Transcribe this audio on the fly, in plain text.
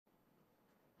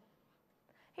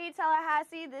Hey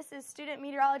Tallahassee, this is student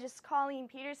meteorologist Colleen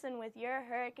Peterson with your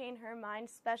Hurricane Hermine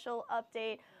special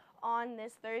update on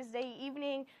this Thursday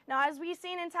evening. Now, as we've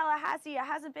seen in Tallahassee, it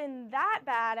hasn't been that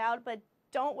bad out, but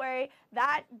don't worry,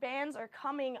 that bands are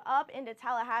coming up into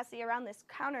Tallahassee around this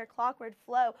counterclockward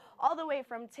flow all the way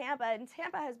from Tampa, and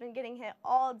Tampa has been getting hit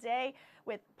all day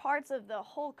with parts of the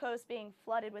whole coast being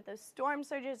flooded with those storm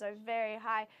surges are very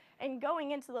high. And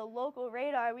going into the local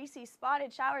radar, we see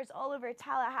spotted showers all over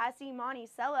Tallahassee,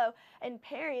 Monticello, and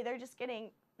Perry. They're just getting,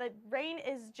 the rain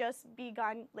is just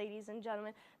begun, ladies and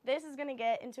gentlemen. This is going to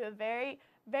get into a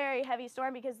very heavy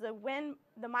storm because the wind,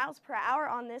 the miles per hour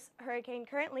on this hurricane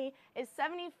currently is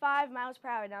 75 miles per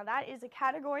hour. Now that is a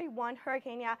Category 1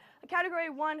 hurricane, a Category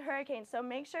 1 hurricane. So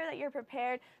make sure that you're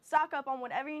prepared, stock up on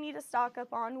whatever you need to stock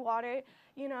up on, water,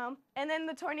 you know. And then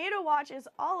the tornado watch is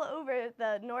all over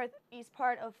the northeast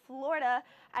part of Florida,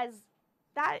 as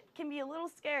that can be a little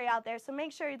scary out there, so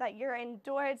make sure that you're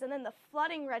indoors. And then the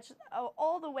flooding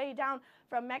all the way down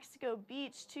from Mexico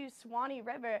Beach to Swanee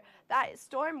River, that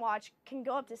storm watch can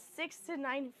go up to 6 to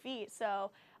 9 feet.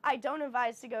 So I don't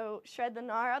advise to go shred the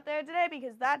gnar out there today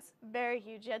because that's very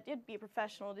huge. You'd be a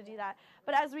professional to do that.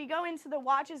 But as we go into the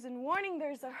watches and warning,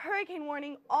 there's a hurricane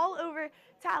warning all over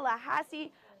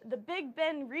Tallahassee, the Big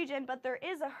Bend region, but there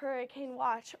is a hurricane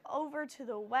watch over to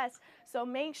the west. So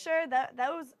make sure that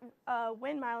those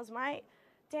wind miles might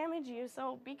damage you,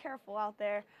 so be careful out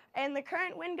there. And the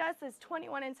current wind gust is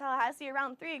 21 in Tallahassee.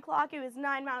 Around 3 o'clock, it was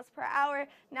 9 miles per hour.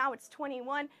 Now it's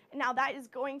 21, and now that is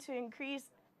going to increase,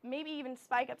 maybe even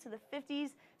spike up to the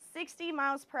 50s, 60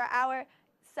 miles per hour,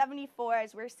 74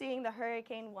 as we're seeing the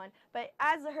Hurricane 1. But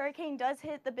as the hurricane does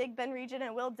hit the Big Bend region,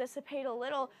 it will dissipate a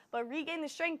little, but regain the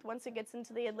strength once it gets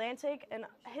into the Atlantic and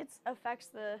affects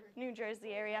the New Jersey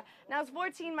area. Now it's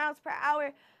 14 miles per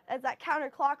hour as that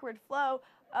counterclockward flow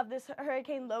of this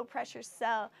hurricane low pressure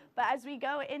cell. But as we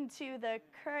go into the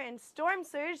current storm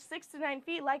surge, 6 to 9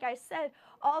 feet, like I said,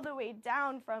 all the way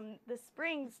down from the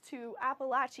Springs to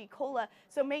Apalachicola.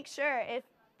 So make sure if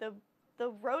the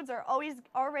roads are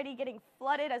already getting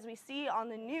flooded, as we see on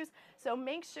the news, so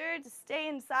make sure to stay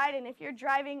inside. And if you're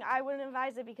driving, I wouldn't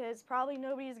advise it because probably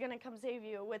nobody's going to come save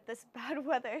you with this bad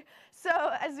weather. So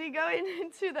as we go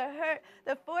into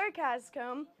the forecast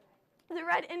cone, the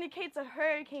red indicates a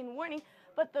hurricane warning,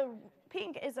 but the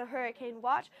pink is a hurricane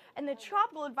watch, and the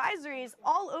tropical advisory is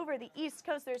all over the East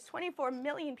Coast. There's 24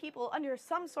 million people under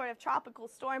some sort of tropical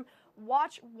storm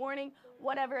watch, warning,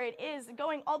 whatever it is,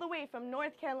 going all the way from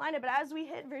North Carolina. But as we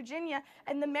hit Virginia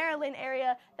and the Maryland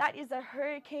area, that is a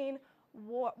hurricane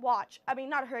watch. I mean,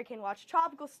 not a hurricane watch,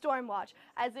 tropical storm watch,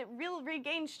 as it will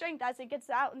regain strength as it gets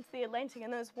out into the Atlantic,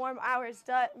 and those warm waters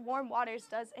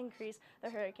does increase the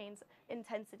hurricane's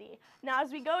intensity. Now,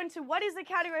 as we go into what is a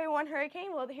Category 1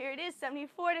 hurricane, well, here it is,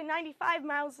 74 to 95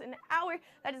 miles an hour.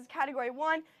 That is Category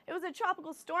 1. It was a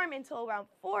tropical storm until around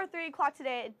 3 o'clock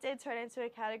today. It did turn into a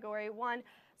Category 1.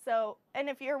 So, and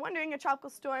if you're wondering, a tropical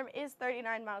storm is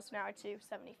 39 miles an hour to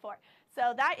 74.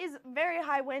 So that is very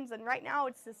high winds, and right now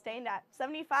it's sustained at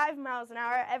 75 miles an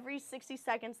hour every 60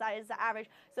 seconds. That is the average.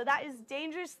 So that is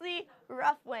dangerously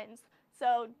rough winds.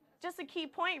 So just a key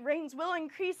point, rains will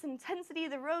increase intensity.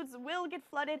 The roads will get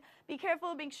flooded. Be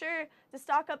careful, make sure to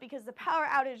stock up because the power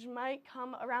outage might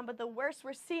come around. But the worst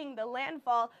we're seeing, the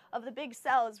landfall of the big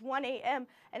cell is 1 a.m.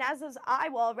 And as those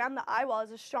around the eye wall is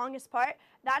the strongest part,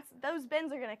 those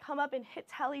bends are going to come up and hit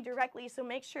Telly directly. So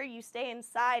make sure you stay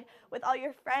inside with all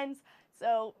your friends.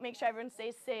 So make sure everyone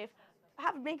stays safe.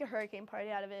 Make a hurricane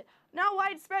party out of it. Now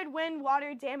widespread wind,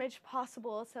 water damage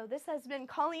possible. So this has been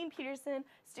Colleen Peterson,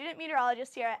 student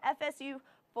meteorologist here at FSU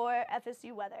for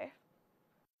FSU Weather.